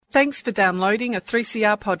Thanks for downloading a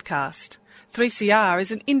 3CR podcast. 3CR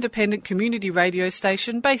is an independent community radio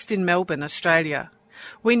station based in Melbourne, Australia.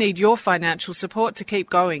 We need your financial support to keep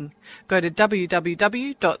going. Go to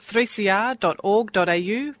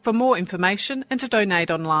www.3cr.org.au for more information and to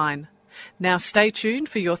donate online. Now stay tuned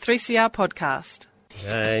for your 3CR podcast.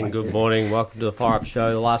 And good morning, welcome to the Fire Up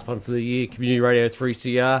Show, the last one for the year, Community Radio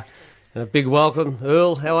 3CR. And a big welcome.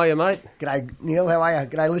 Earl, how are you, mate? G'day, Neil, how are you?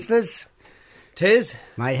 G'day, listeners. Tez?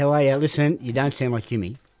 Mate, how are you? Listen, you don't sound like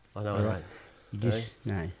Jimmy. I know, mate. You just,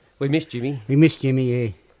 no. We miss Jimmy. We miss Jimmy,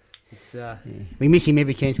 yeah. It's We miss him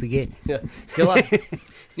every chance we get. Killer.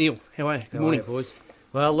 Neil, how are you? Good morning, boys.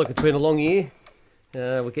 Well, look, it's been a long year.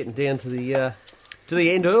 We're getting down to the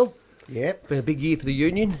end, Earl. Yep. It's been a big year for the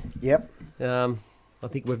union. Yep. I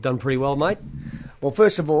think we've done pretty well, mate. Well,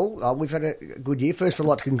 first of all, we've had a good year. First of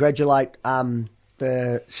all, I'd like to congratulate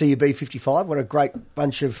the CUB 55. What a great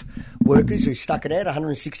bunch of workers who stuck it out,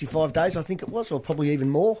 165 days, I think it was, or probably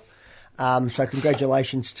even more. So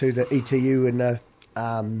congratulations to the ETU and the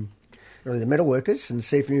metal workers and the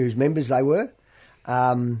CFNU whose members they were,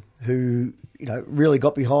 who really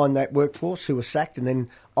got behind that workforce, who were sacked and then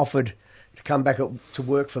offered to come back to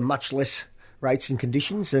work for much less rates and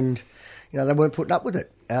conditions, and they weren't putting up with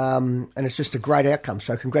it. And it's just a great outcome.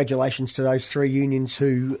 So congratulations to those three unions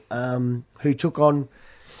who took on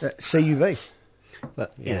CUB. Well,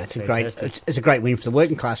 it's a great win for the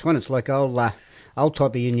working class one. It's like old type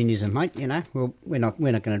of unionism, mate. Well, we're not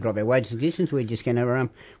going to drop our wages and conditions. We're just going to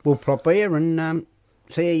we'll prop beer and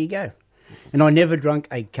see how you go. And I never drunk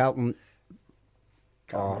a Carlton.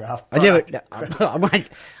 I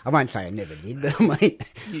won't say I never did, but I mean...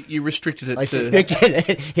 You restricted it to,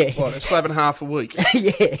 a slab and a half a week?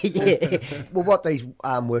 Yeah. Well, what these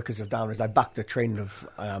workers have done is they bucked the trend of,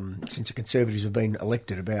 since the Conservatives have been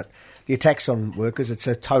elected, about the attacks on workers. It's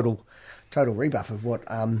a total rebuff of what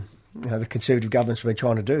the Conservative government's been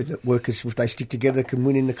trying to do, that workers, if they stick together, can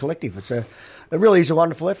win in the collective. It really is a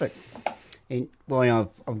wonderful effort. And,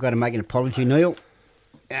 I've got to make an apology, Neil.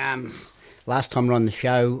 Last time we were on the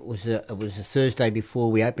show, it was a Thursday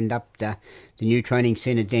before we opened up the new training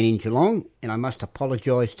centre down in Geelong, and I must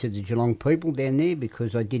apologise to the Geelong people down there,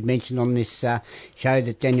 because I did mention on this show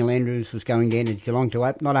that Daniel Andrews was going down to Geelong to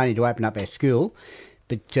not only to open up our school,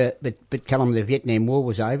 but tell them the Vietnam War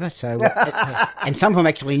was over. So and some of them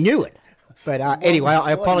actually knew it. But anyway,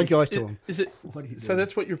 I apologise to them. Is it? So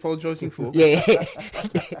that's what you're apologising for? Yeah.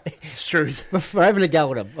 It's true. For having a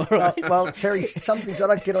go at them. All right. Well, Terry, some things I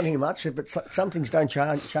don't get on here much, but some things don't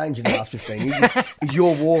change in the last 15 years. Is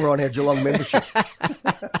your war on our Geelong membership.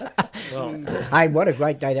 Hey, what a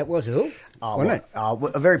great day that was, Earl. Wasn't it?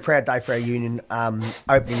 A very proud day for our union,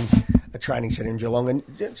 opening a training centre in Geelong, and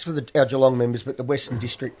it's for our Geelong members, but the Western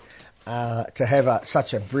District, to have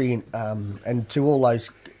such a brilliant, and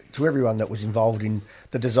to everyone that was involved in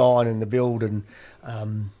the design and the build and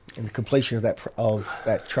the completion of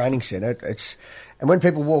that training centre. And when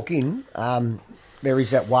people walk in, there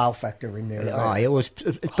is that wow factor in there.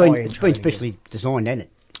 It's been specially designed, hasn't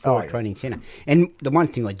it, for a training centre. And the one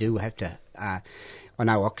thing I do have to, I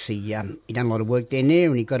know Oxy, he done a lot of work down there,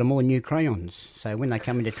 and he got them all new crayons. So when they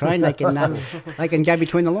come into train, they can go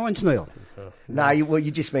between the lines, Neil. No,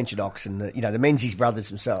 you just mentioned Ox and the Menzies brothers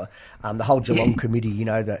themselves, the whole Geelong committee.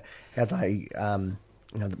 How they,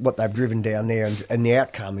 what they've driven down there, and the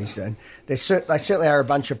outcome is, and they certainly are a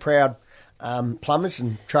bunch of proud plumbers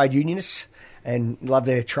and trade unionists, and love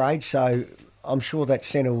their trade. So I'm sure that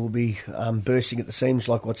centre will be bursting at the seams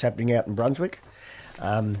like what's happening out in Brunswick.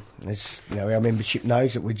 As our membership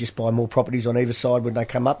knows that we just buy more properties on either side when they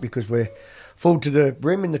come up, because we're full to the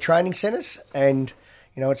brim in the training centres, and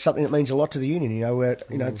it's something that means a lot to the union.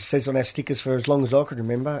 It says on our stickers for as long as I can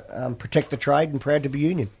remember, protect the trade and proud to be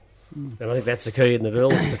union. And I think that's the key in the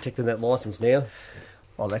deal, is protecting that licence now.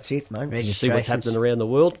 Well, that's it, mate. You see what's happening around the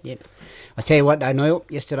world. Yep. I tell you what, though, Neil,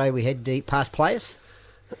 yesterday we had the past players.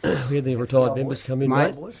 We had the retired members come in,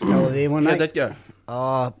 mate. They were there, weren't they? How'd that go?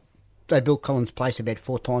 They built Collins Place about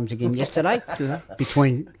 4 times again yesterday.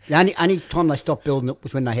 Between the only time they stopped building it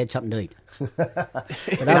was when they had something to eat. But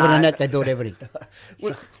other than that, they built everything.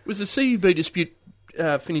 Was the CUB dispute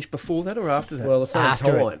finished before that or after that? Well, the same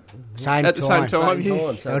time. At the same time.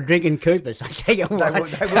 They were drinking Coopers, I tell you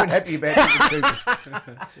what. They weren't happy about drinking Coopers.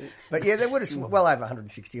 But yeah, there would have well over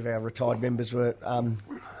 160 of our retired members were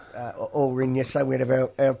all in yesterday. We had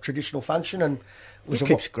our traditional function, and it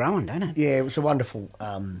keeps growing, don't it? Yeah, it was a wonderful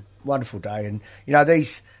day, and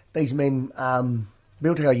these men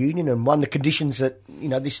built our union and won the conditions that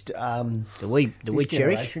this the we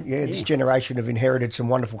cherish. This generation have inherited some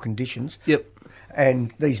wonderful conditions. Yep.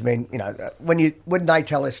 And these men, when they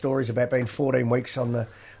tell their stories about being 14 weeks on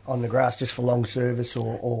the grass just for long service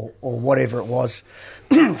or whatever it was,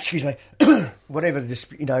 excuse me, whatever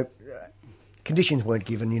the conditions weren't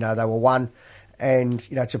given, they were won. And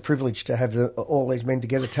it's a privilege to have all these men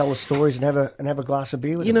together tell the stories and have a glass of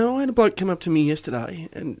beer with them. I had a bloke come up to me yesterday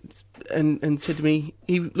and said to me,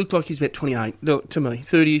 he looked like he's about 28 to me,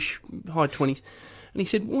 30ish, high 20s, and he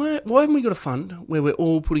said, why haven't we got a fund where we're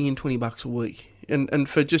all putting in $20 a week and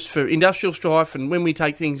for industrial strife and when we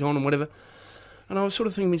take things on and whatever? And I was sort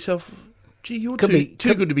of thinking to myself, gee, you're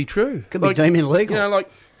too good to be true. Could be deemed illegal.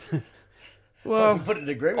 Well, put it in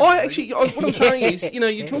agreement. What I'm saying is,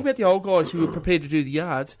 you talk about the old guys who are prepared to do the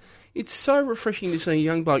yards. It's so refreshing to see a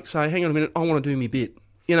young bloke say, "Hang on a minute, I want to do me bit."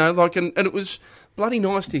 And it was bloody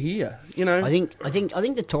nice to hear. I think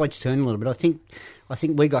the tide's turned a little bit. I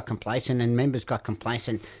think we got complacent and members got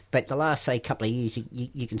complacent. But the last couple of years,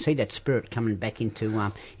 you can see that spirit coming back into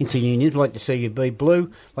unions, like the CUB Blue,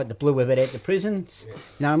 like the Blue we've had at the prisons.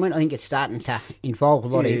 I think it's starting to involve a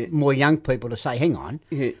lot of more young people to say, "Hang on,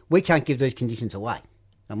 we can't give these conditions away."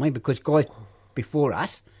 Because guys before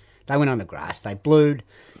us, they went on the grass, they blued.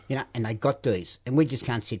 And they got these, and we just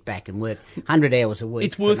can't sit back and work 100 hours a week.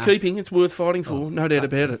 It's worth keeping, it's worth fighting for, no doubt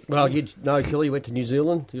about it. Well, Kelly, you went to New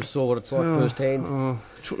Zealand, you saw what it's like firsthand.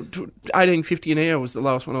 $18.50 an hour was the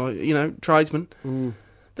last one, tradesman. Mm.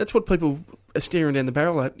 That's what people are staring down the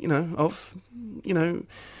barrel at, And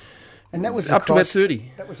that was up to about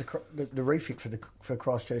 30. That was the refit for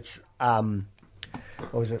Christchurch.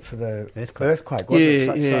 What was it for the earthquake? Wasn't it?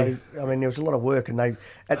 So, there was a lot of work, and the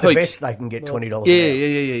best they can get $20.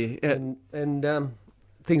 Yeah. And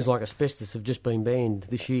things like asbestos have just been banned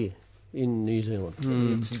this year in New Zealand.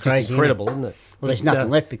 It's crazy, just incredible, isn't it? Well, there's nothing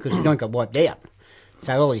left because you don't get wiped out.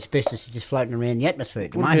 So all the asbestos is just floating around the atmosphere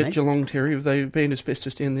at the moment. What about Geelong, Terry? Have they banned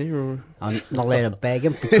asbestos down there? Or? I'm not allowed to bag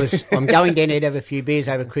them because I'm going down there to have a few beers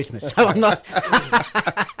over Christmas. So I'm not...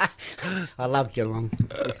 I love Geelong.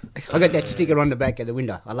 I got that sticker on the back of the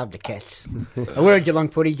window. I love the Cats. I wear a Geelong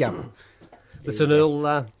footy jumper. Listen,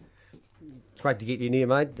 Earl, it's great to get you near,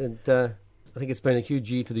 mate. And I think it's been a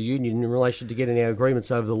huge year for the union in relation to getting our agreements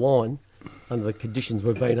over the line under the conditions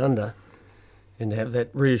we've been under. And to have that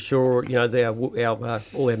reassure,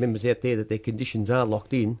 all our members out there that their conditions are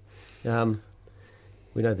locked in. We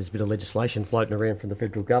know there's a bit of legislation floating around from the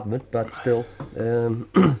federal government, but still,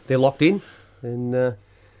 they're locked in, and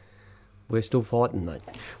we're still fighting, mate.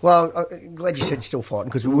 Well, I'm glad you said still fighting,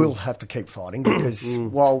 because we will have to keep fighting, because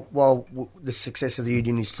while the success of the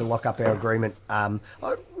union is to lock up our agreement, I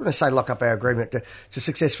want to say lock up our agreement, to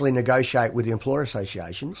successfully negotiate with the employer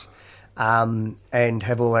associations, and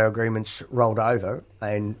have all our agreements rolled over,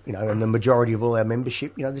 and and the majority of all our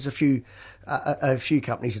membership. There's a few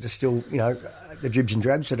companies that are still, the dribs and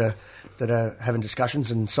drabs that are having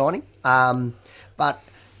discussions and signing. But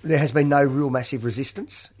there has been no real massive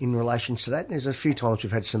resistance in relation to that. There's a few times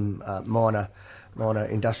we've had some minor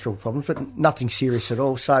industrial problems, but nothing serious at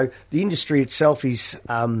all. So the industry itself is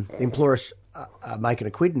employers are making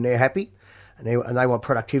a quid, and they're happy. And they want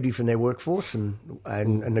productivity from their workforce and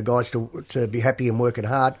the guys to be happy and working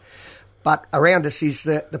hard. But around us is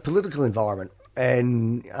the political environment,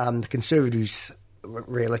 and the Conservatives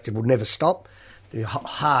re-elected will never stop. The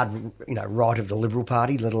hard right of the Liberal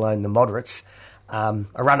Party, let alone the moderates, are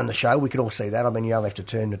running the show. We can all see that. You only have to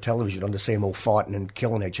turn the television on to see them all fighting and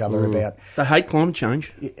killing each other about... They hate climate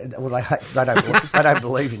change. Well, they don't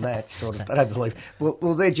believe in that, sort of. They don't believe...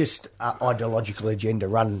 Well, they're just ideological agenda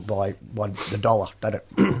run by the dollar.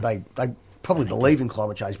 They probably believe in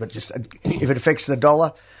climate change, but just if it affects the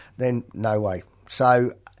dollar, then no way.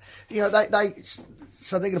 So, they're going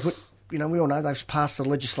to put... we all know they've passed the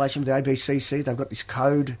legislation with the ABCC. They've got this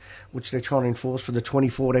code, which they're trying to enforce for the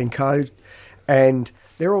 2014 code. And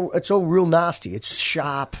it's all real nasty. It's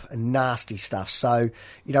sharp and nasty stuff. So,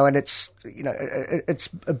 and it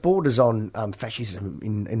borders on fascism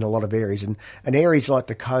in a lot of areas, and areas like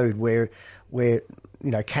the code where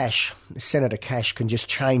Cash, Senator Cash, can just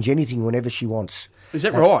change anything whenever she wants. Is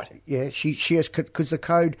that right? Yeah, she has, because the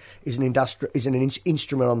code is an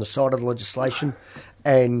instrument on the side of the legislation,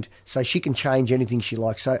 and so she can change anything she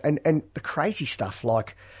likes. So, and the crazy stuff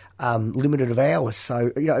like. Limited of hours,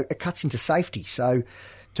 so it cuts into safety. So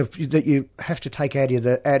that you have to take out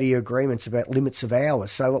of your agreements about limits of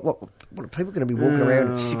hours. So what are people going to be walking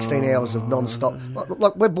around at 16 hours of non-stop?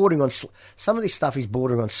 Like we're bordering on some of this stuff is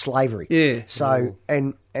bordering on slavery. Yeah. So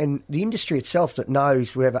and the industry itself that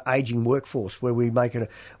knows we have an ageing workforce where we make it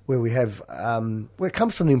where it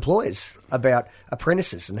comes from the employers about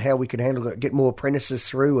apprentices and how we can handle it, get more apprentices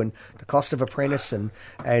through, and the cost of apprentice and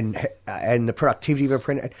the productivity of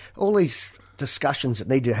apprentice. All these discussions that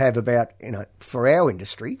need to have about, for our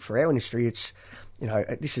industry, it's,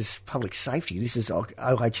 this is public safety. This is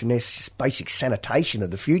OH&S basic sanitation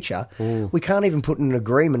of the future. We can't even put in an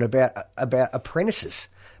agreement about apprentices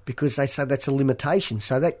because they say that's a limitation.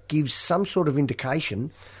 So that gives some sort of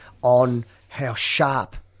indication on how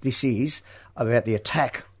sharp this is about the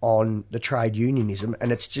attack on the trade unionism,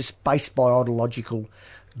 and it's just based by ideologically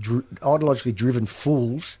driven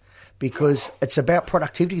fools, because it's about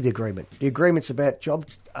productivity, the agreement. The agreement's about job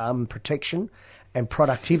protection and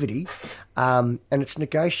productivity, and it's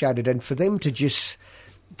negotiated. And for them to just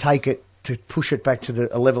take it, to push it back to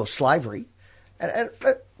a level of slavery, and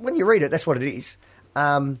when you read it, that's what it is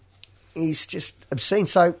just obscene.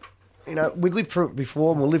 So, we lived through it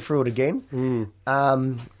before and we'll live through it again.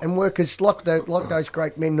 And workers, like those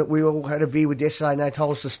great men that we all had a beer with yesterday and they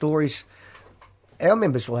told us the stories, our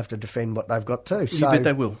members will have to defend what they've got too. You bet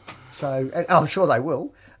they will. So, and I'm sure they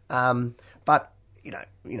will. But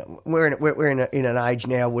we're in an age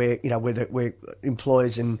now where where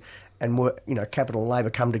employers and capital and labour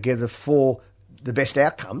come together for the best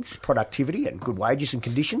outcomes, productivity and good wages and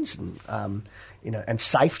conditions, and and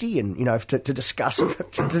safety, and to discuss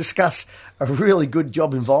a really good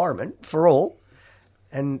job environment for all.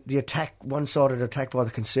 And the one-sided attack by the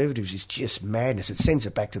Conservatives is just madness. It sends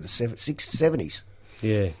it back to the 70s.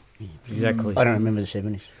 Yeah, exactly. I don't remember the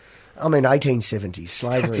 70s. I mean, 1870s,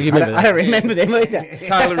 slavery. I don't remember them either.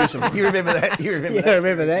 Taylorism. You remember that? I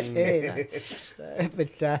remember that, yeah.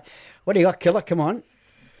 But what do you got, Killer? Come on.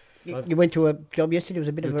 You went to a job yesterday. It was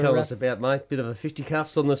a bit of a... Tell us about, mate. Bit of a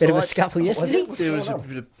fisticuffs on the bit side. of a scuffle yesterday. There was a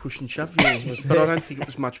bit of push and shove, yeah. But I don't think it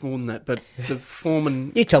was much more than that. But the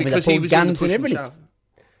foreman... You told me they because he pulled was in the guns push and everything. shove.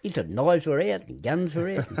 You said knives were out and guns were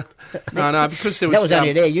out. No, because there was... That was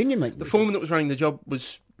only at our union meeting. The foreman that was running the job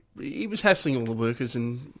he was hassling all the workers,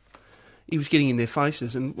 and he was getting in their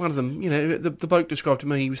faces. And one of them, the bloke described to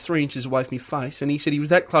me, he was 3 inches away from his face, and he said he was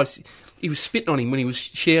that close. He was spitting on him when he was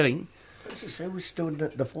shouting. Who was doing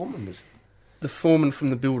the foreman? The foreman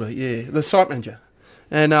from the builder, yeah, the site manager,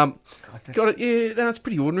 and got it. Yeah, no, it's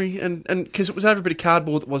pretty ordinary, and because it was over a bit of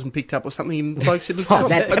cardboard that wasn't picked up or something. And the bloke said, "Look,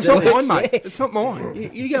 it's not mine, mate. It's not mine.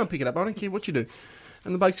 You go and pick it up. I don't care what you do."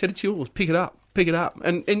 And the bloke said, "It's yours. Pick it up. Pick it up."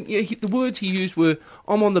 And the words he used were,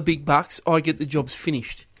 "I'm on the big bucks. I get the jobs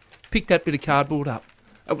finished. Pick that bit of cardboard up."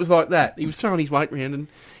 It was like that. He was throwing his weight around, and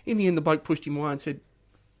in the end, the bloke pushed him away and said,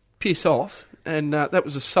 "Piss off." And that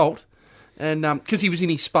was assault. And because he was in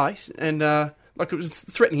his space, and it was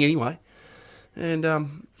threatening anyway. And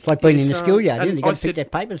it's like being in the schoolyard, and you got to pick their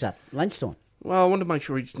papers up lunchtime. Well, I wanted to make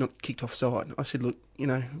sure he's not kicked off side. I said, look,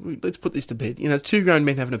 let's put this to bed. It's 2 grown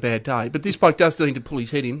men having a bad day, but this bloke does need to pull his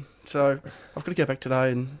head in. So I've got to go back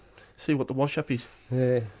today and see what the wash-up is.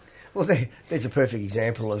 Yeah. Well, there's a perfect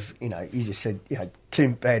example of, you just said, 2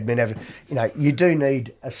 bad men having, you do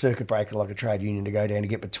need a circuit breaker like a trade union to go down to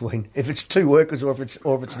get between. If it's 2 workers or if it's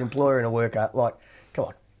an employer and a worker, come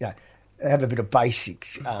on, have a bit of basic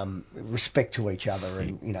respect to each other,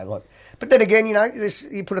 and But then again,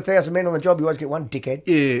 you put 1,000 men on the job, you always get one dickhead.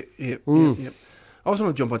 Yeah. I was on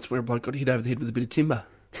a job once where a bloke got hit over the head with a bit of timber.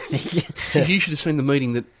 You should have seen the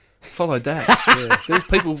meeting that followed that. Yeah. There was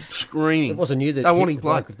people screaming. It wasn't you that they wanting hit the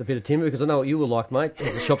bloke with a bit of timber, because I know what you were like, mate,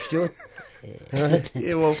 as a shop steward.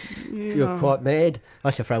 Yeah, well... You were quite mad. I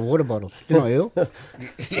used to throw water bottles, didn't I, Earl?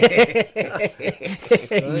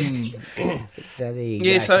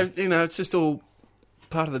 So, it's just all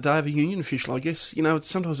part of the day of a union official, I guess.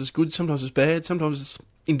 Sometimes it's good, sometimes it's bad, sometimes it's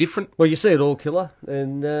indifferent. Well, you see it all, Killer,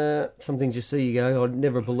 and some things you see, you go, I'd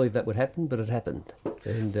never believe that would happen, but it happened.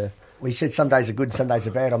 And well, you said some days are good, some days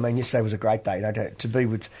are bad. I mean, yesterday was a great day, to be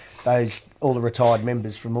with all the retired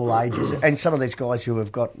members from all ages, and some of these guys who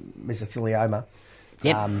have got mesothelioma,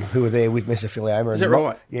 who are there with mesothelioma. Is that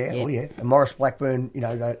right? Yeah, oh yeah. And Morris Blackburn,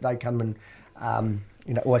 they come and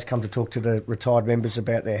always come to talk to the retired members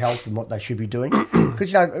about their health and what they should be doing.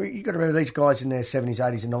 Because you've got to remember, these guys in their 70s,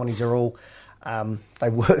 80s, and 90s are all. They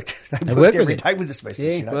worked every day with asbestos.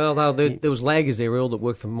 Yeah. Well, there was laggers there, Earl, that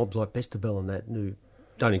worked for mobs like Bestabel and that, who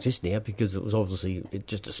don't exist now because it was obviously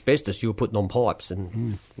just asbestos you were putting on pipes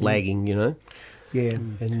and lagging, Yeah,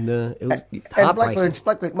 and it was heartbreaking.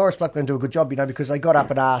 And Morris Blackburn do a good job, because they got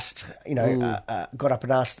up and asked,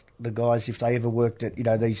 the guys if they ever worked at,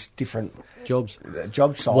 these different job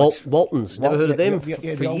sites. Waltons, never heard of them for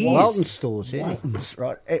years. Walton stores, yeah. Waltons,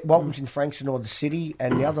 right? Waltons in Frankston or the city,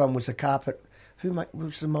 and the other one was the carpet. Who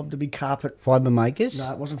was the mob? The big carpet fibre makers?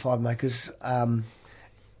 No, it wasn't fibre makers.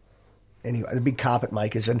 Anyway, the big carpet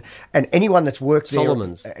makers, and anyone that's worked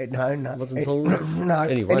Solomon's. there... No. Wasn't Solomon's? No,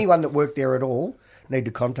 anyway. Anyone that worked there at all need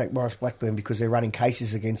to contact Morris Blackburn, because they're running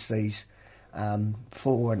cases against these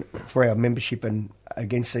for our membership and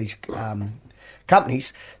against these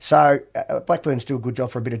companies. So Blackburn's do a good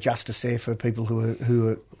job for a bit of justice there for people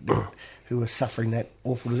who are suffering that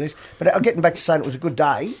awful disease. But getting back to saying it was a good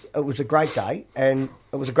day, it was a great day, and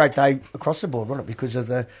it was a great day across the board, wasn't it? Because of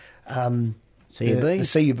the CUB,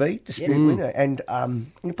 the dispute winner, and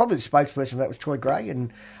probably the spokesperson for that was Troy Gray,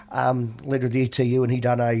 and leader of the ETU, and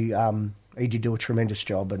he did do a tremendous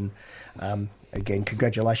job, and again,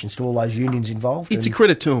 congratulations to all those unions involved. It's a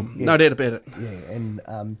credit to them, no doubt about it. Yeah, and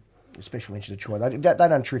a special mention to Troy. They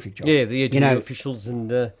done a terrific job. Yeah, the ETU officials and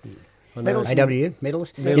medals, AW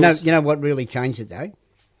medalists. You know what really changed it though?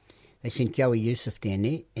 They sent Joey Youssef down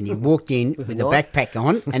there, and he walked in with a backpack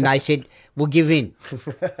on, and they said, "We'll give in."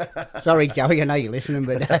 Sorry, Joey, I know you're listening,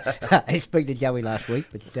 but I spoke to Joey last week.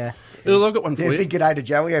 But Earl, I've got one for you. Big g'day to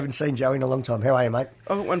Joey. I haven't seen Joey in a long time. How are you, mate?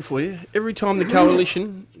 I've got one for you. Every time the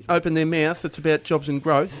Coalition opened their mouth, it's about jobs and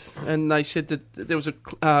growth, and they said that there was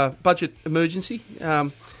a budget emergency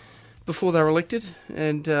before they were elected,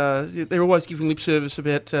 and they're always giving lip service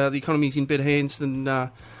about the economy's in better hands than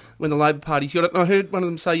when the Labor Party's got it. And I heard one of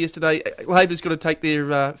them say yesterday, Labor's got to take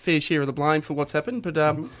their fair share of the blame for what's happened, but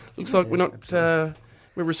looks like we're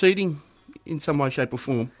receding in some way, shape or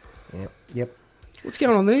form. Yep. What's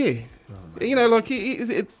going on there? You know, like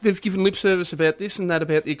they've given lip service about this and that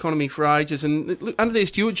about the economy for ages, and under their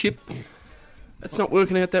stewardship, it's not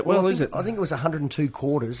working out that well, is it? I think it was 102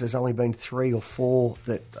 quarters. There's only been 3 or 4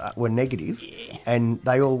 that were negative, and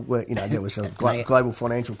they all were. You know, there was a global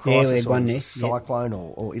financial crisis, or a cyclone,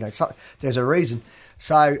 or you know, there's a reason.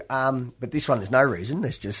 So, but this one, there's no reason.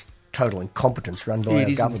 There's just total incompetence run by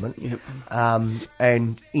our government. Yep.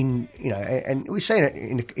 And and we've seen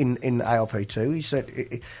it in ALP too. Is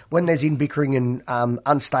that when there's inbickering and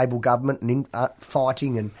unstable government and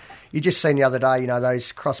fighting, and you just seen the other day, you know,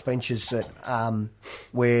 those crossbenchers that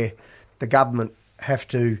where the government have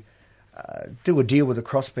to do a deal with the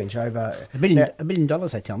crossbench over $1 billion.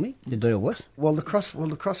 They tell me the deal was. Well, the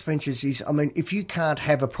crossbenchers is, I mean, if you can't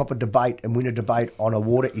have a proper debate and win a debate on a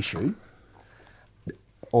water issue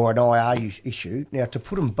or an IR issue, now to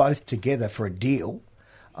put them both together for a deal,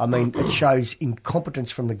 I mean, it shows incompetence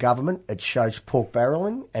from the government. It shows pork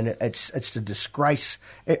barrelling, and it's the disgrace.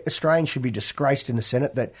 Australians should be disgraced in the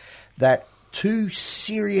Senate that so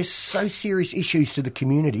serious issues to the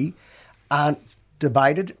community aren't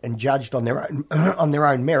debated and judged on their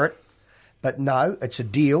own merit. But no, it's a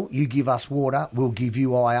deal. You give us water, we'll give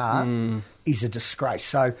you IR. Is a disgrace.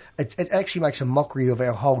 So it actually makes a mockery of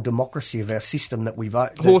our whole democracy, of our system that we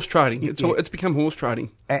vote. Horse trading. It's become horse trading.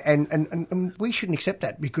 And we shouldn't accept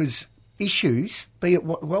that, because issues, be it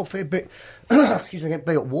welfare, be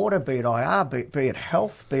it water, be it IR, be it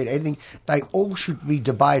health, be it anything, they all should be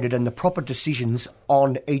debated, and the proper decisions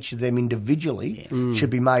on each of them individually should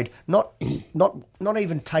be made. Not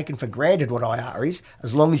even taken for granted what IR is.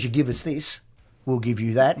 As long as you give us this, we'll give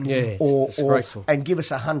you that. Yeah, or and give us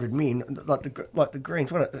 100 million like the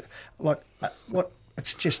Greens. What?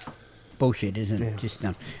 It's just bullshit, isn't it? Yeah. Just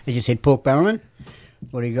as you said, pork barrelman.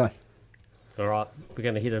 What do you got? All right, we're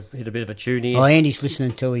going to hit a bit of a tune here. Oh, Andy's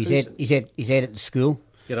listening too. He's out at the school.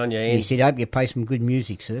 Get on your Andy. He said, "I hope you play some good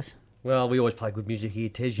music, Surf." Well, we always play good music here,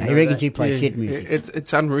 Tez. He reckons you play shit music.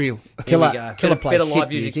 It's unreal. Killer play better shit live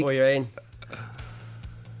music for you, Ian.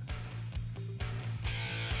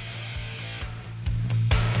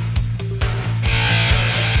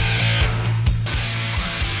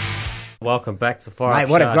 Welcome back to Fire. Mate,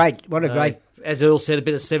 what a great. As Earl said, a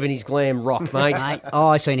bit of 70s glam rock, mate.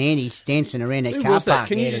 I seen Andy's dancing around that car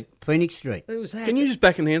park at Phoenix Street. Who was that? Can you just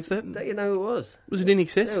back enhance that? You know who it was? Was it In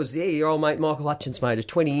Excess? That was your old mate Michael Hutchins, mate. It was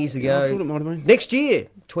 20 years ago. Yeah, I thought it might have been. Next year,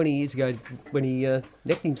 20 years ago, when he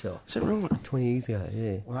necked himself. Is that right? 20 years ago,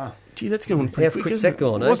 yeah. Wow. Gee, that's going pretty quick. Quick's that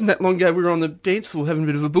gone, It wasn't that long ago we were on the dance floor having a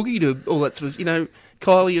bit of a boogie to all that sort of, you know,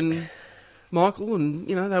 Kylie and Michael, and,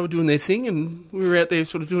 you know, they were doing their thing, and we were out there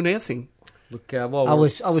sort of doing our thing. Look, I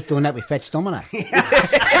was doing that with Fats Domino. Fats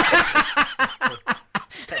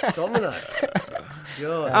Domino.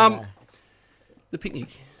 God. The picnic.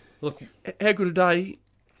 Look, how good a day,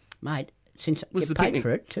 mate. Since was get the paid picnic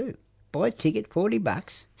for it too. Buy a ticket,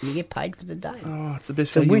 $40, and you get paid for the day. Oh, it's the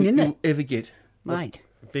best value you'll ever get, mate.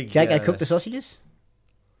 Big Jaco cooked the sausages.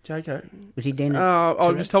 Jaco, was he down there? I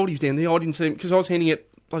was told he was down there. I didn't see him because I was handing out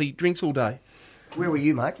bloody drinks all day. Where were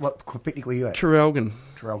you, mate? What picnic were you at? Traralgon.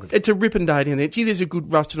 It's a ripping day down there. Gee, there's a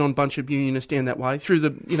good rusted-on bunch of unionists down that way. Through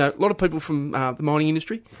the, you know, a lot of people from the mining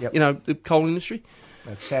industry, you know, the coal industry,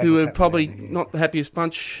 who are probably not the happiest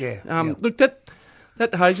bunch. Yeah. Look, that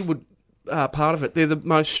Hazelwood part of it, they're the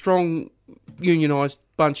most strong unionised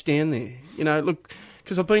bunch down there. You know, look,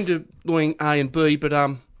 because I've been to Loyang A and B, but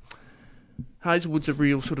Hazelwood's a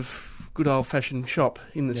real sort of good old-fashioned shop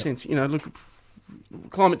in the sense, look,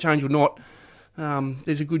 climate change or not,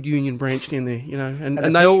 there's a good union branch down there,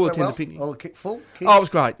 and they all attend the picnic. All full kids? Oh, it was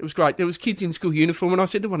great. It was great. There was kids in school uniform, and I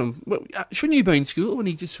said to one of them, well, shouldn't you be in school? And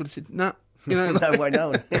he just sort of said, nah. No way, no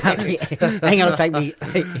one. Hang on, take me.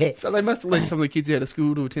 So they must have let some of the kids out of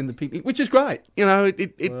school to attend the picnic, which is great. That's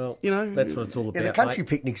what it's all about. Yeah, the country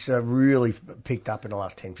picnics are really picked up in the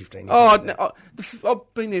last 10, 15 years. Oh,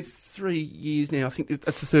 I've been there 3 years now. I think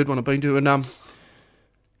that's the third one I've been to, and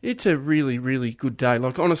it's a really, really good day.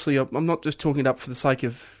 Like, honestly, I'm not just talking it up for the sake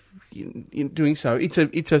of doing so.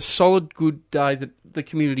 It's a solid, good day that the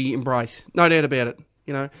community embrace. No doubt about it.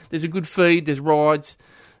 There's a good feed, there's rides.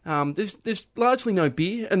 There's largely no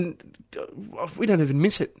beer, and we don't even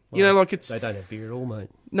miss it. They don't have beer at all, mate.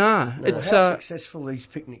 Nah, it's how successful these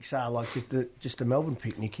picnics are. Like just the Melbourne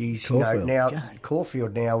picnic is, Caulfield. now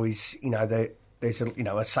Caulfield now is, there's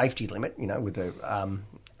a safety limit, with the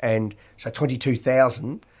and so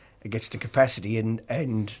 22,000 it gets to capacity, and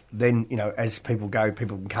then as people go,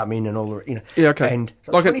 people can come in and all the Yeah, okay. And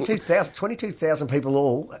so Like 22,000 people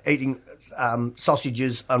all eating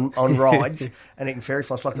sausages on rides and eating fairy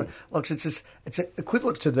floss. Like it's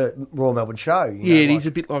equivalent to the Royal Melbourne Show. It is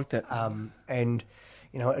a bit like that. And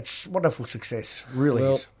it's wonderful success, really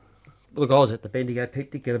is. Look, I was at the Bendigo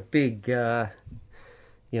picnic, and a big,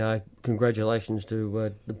 congratulations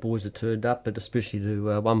to the boys that turned up, but especially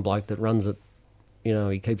to one bloke that runs it.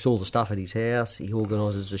 He keeps all the stuff at his house. He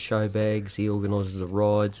organises the show bags. He organises the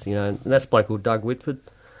rides. And that's a bloke called Doug Whitford.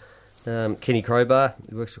 Kenny Crowbar,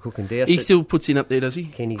 who works for Cook and Dowsett. He still puts in up there, does he?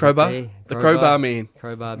 Kenny's Crowbar? up there. The Crowbar man.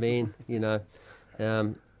 Crowbar man,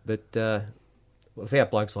 But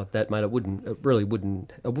without blokes like that, mate, it probably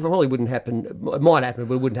wouldn't happen. It might happen,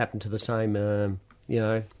 but it wouldn't happen to the same,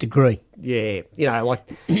 Degree. Yeah, like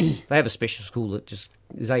they have a special school that just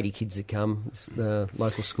there's 80 kids that come. It's the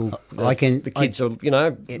local school. The kids are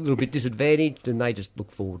a little bit disadvantaged, and they just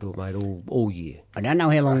look forward to it, mate, all year. I don't know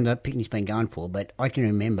how long the picnic's been going for, but I can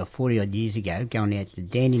remember 40 odd years ago going out to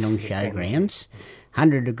Dandenong Showgrounds,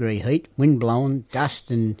 100-degree heat, wind blowing,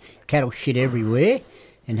 dust and cattle shit everywhere.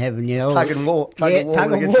 And having, tug and war against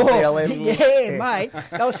the BLM. Yeah, mate,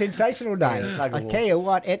 that was a sensational day. I tell you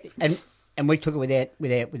what, and we took it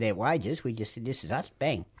without wages. We just said, "This is us,"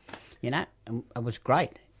 bang, and it was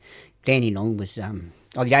great. Dandenong was, the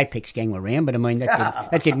Apex gang were around, but I mean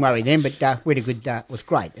that didn't worry them. But we had a good, it was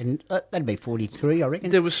great, and that'd be 43, I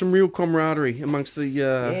reckon. There was some real camaraderie amongst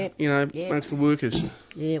the, amongst the workers.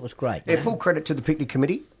 Yeah, it was great. Yeah, full credit to the picnic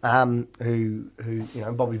committee, who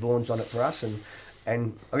Bobby Vaughan's on it for us, and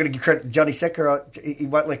I'm going to give credit to Johnny Secker. He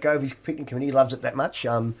won't let go of his picnic committee. He loves it that much.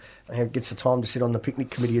 He gets the time to sit on the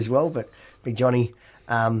picnic committee as well. But Big Johnny,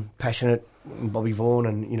 passionate, and Bobby Vaughan,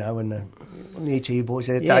 and the ETU boys,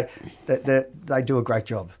 they do a great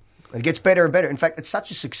job. And it gets better and better. In fact, it's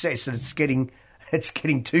such a success that it's getting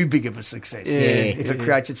too big of a success. Yeah. If it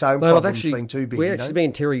creates its own problems being too big. Me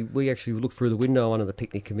and Terry, we actually looked through the window on one of the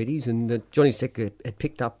picnic committees, and Johnny Secker had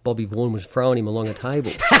picked up Bobby Vaughan, was throwing him along a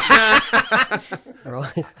table.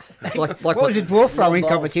 Right? What was it for throwing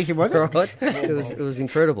competition, was it? Right? It was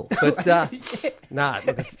incredible. But,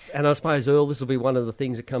 and I suppose, Earl, this will be one of the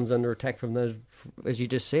things that comes under attack from those, as you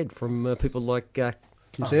just said, from people like...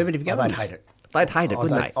 Conservative government. They'd hate it. They'd hate it,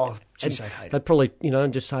 wouldn't they? Oh, geez, they'd hate it. They'd probably,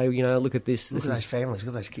 just say, look at this. Look at those families,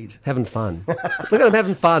 look at those kids. Having fun. Look at them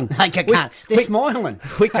having fun. They're smiling.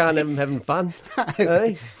 We can't have them having fun.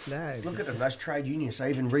 No. Look at them, those trade unions, they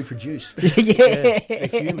even reproduce. Yeah. They're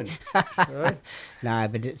human. Right? No,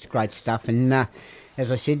 but it's great stuff. And as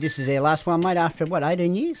I said, this is our last one, mate, after,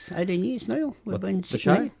 18 years? 18 years, Neil? We've been the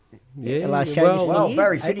show? Yeah. Yeah. Last show Well,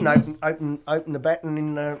 Barry Fitton opened the baton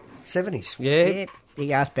in the 70s. Yeah.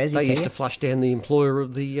 Big ass Bazzy. They used to flush down the employer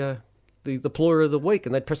of the employer of the week,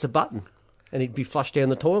 and they'd press a button, and he'd be flushed down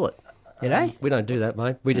the toillet. Did they? We don't do that,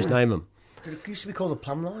 mate. We just name them. Did it used to be called a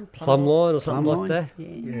plumb line? Plumb line or something Plumb like line, that.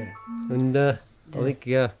 Yeah. And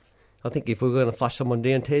I think if we were going to flush someone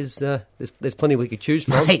down, Tez, there's plenty we could choose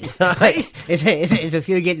from. Mate, there's a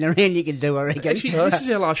few getting around you can do, I reckon. Actually, this is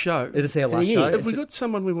our last show. It is our last Yeah. show. Have we got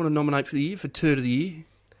someone we want to nominate for the year, for Turd of the Year?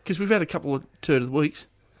 Because we've had a couple of Turd of the Weeks.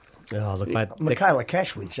 Oh, look, mate. Michaela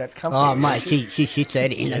Cash wins that comfortably. Oh, mate, she shits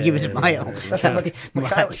at it. Give us a mail. That's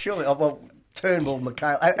Michaela, surely. Turnbull,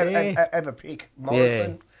 Michaela. Have a pick.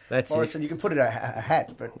 Morrison. Yeah, that's Morrison, you can put it a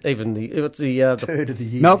hat, but even the Turd of the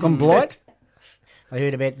Year. Malcolm Blight. I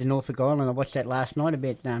heard about the Norfolk Island. I watched that last night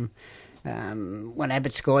about when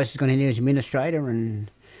Abbott Skies is going to be as administrator, and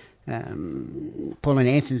Pauline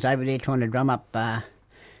Anson's over there trying to drum up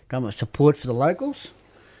support for the locals.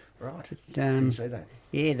 Right. But, Didn't see that.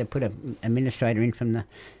 yeah, they put an administrator in from the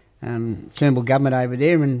Turnbull government over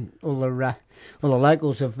there, and all the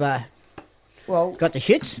locals have Well, got the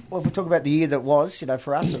shits. Well, if we talk about the year that was,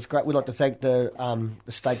 for us, it's great. We'd like to thank the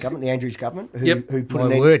state government, the Andrews government, who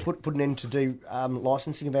put an end to do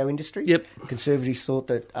licensing of our industry. Yep. Conservatives thought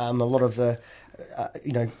that a lot of the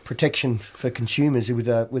protection for consumers with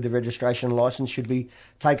the registration and licence should be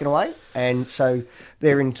taken away, and so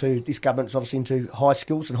this government's obviously into high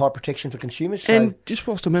skills and high protection for consumers. So. And just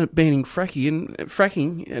whilst I'm banning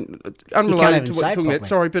fracking and unrelated to what you're talking about,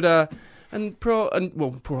 sorry, but. Poor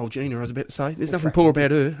old Gina, I was about to say. There's nothing poor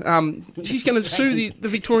about her. She's going to sue the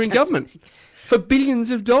Victorian government for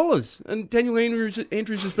billions of dollars. And Daniel Andrews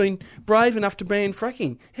has been brave enough to ban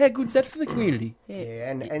fracking. How good's that for the community? Yeah,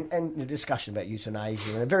 and the discussion about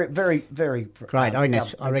euthanasia. And very, very, very... Great, I reckon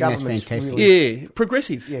that's fantastic. Really,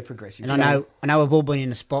 progressive. Yeah, progressive. And I know we've all been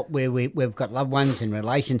in a spot where we've got loved ones and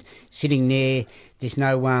relations sitting there. There's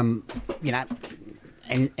no,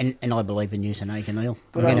 And I believe in euthanasia, Neil.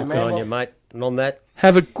 Good on you, mate. And on that,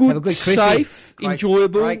 have a good safe,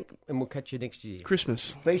 enjoyable... break, and we'll catch you next year.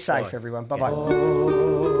 Christmas. Be safe, everyone.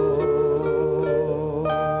 Bye-bye.